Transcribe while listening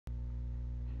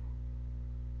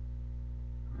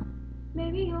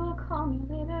Maybe you'll call me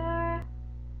later.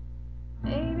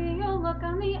 Maybe you'll look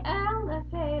on the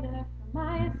elevator for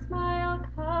my smile,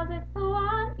 'cause it's the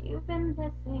one you've been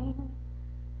missing.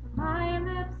 For my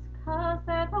lips, 'cause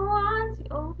they're the ones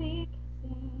you'll be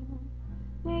kissing.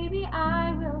 Maybe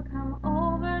I will come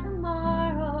over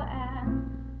tomorrow and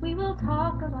we will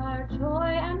talk of our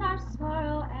joy and our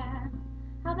sorrow and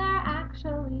how they're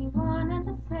actually one and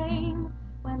the same,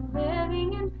 when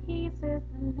living in peace is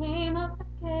the name of the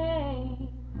game.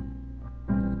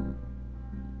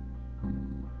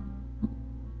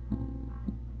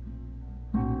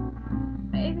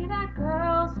 Maybe that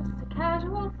girl's just a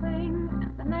casual fling,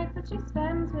 and the nights that she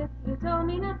spends with you don't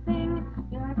mean a thing.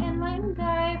 You're an enlightened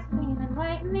guy, so be an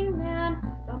enlightening man.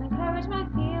 Don't encourage my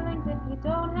feelings if you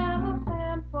don't have a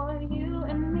plan for you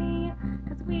and me,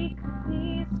 'cause we could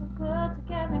be so good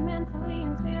together mentally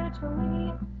and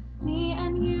spiritually. Me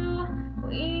and you,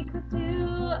 we could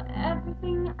do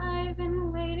everything I've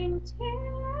been waiting to.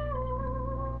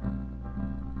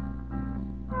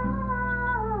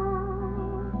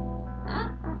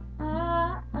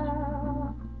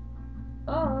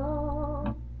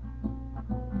 Oh,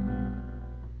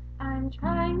 I'm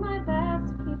trying my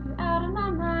best to keep you out of my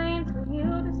mind, till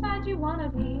you decide you wanna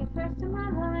be first in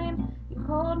my line. You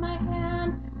hold my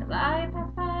hand as I pass